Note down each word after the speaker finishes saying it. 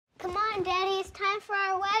it's time for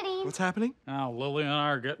our wedding. What's happening? Now, Lily and I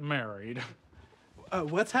are getting married.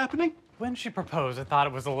 What's happening? When she proposed, I thought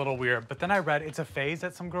it was a little weird, but then I read it's a phase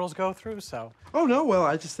that some girls go through, so. Oh, no, well,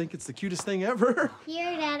 I just think it's the cutest thing ever.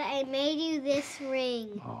 Here, Dad, I made you this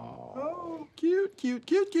ring. Oh, cute, cute,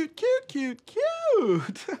 cute, cute, cute, cute,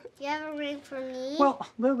 cute. Do you have a ring for me? Well,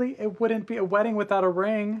 Lily, it wouldn't be a wedding without a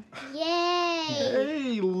ring. Yay!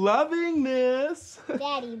 Hey, loving this.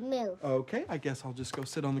 Daddy, move. Okay, I guess I'll just go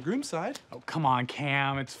sit on the groom's side. Oh, come on,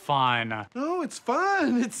 Cam, it's fun. No, it's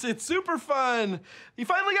fun. It's super fun. You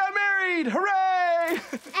finally got married. Hooray!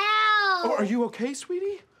 Ow! Oh, are you okay,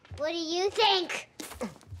 sweetie? What do you think?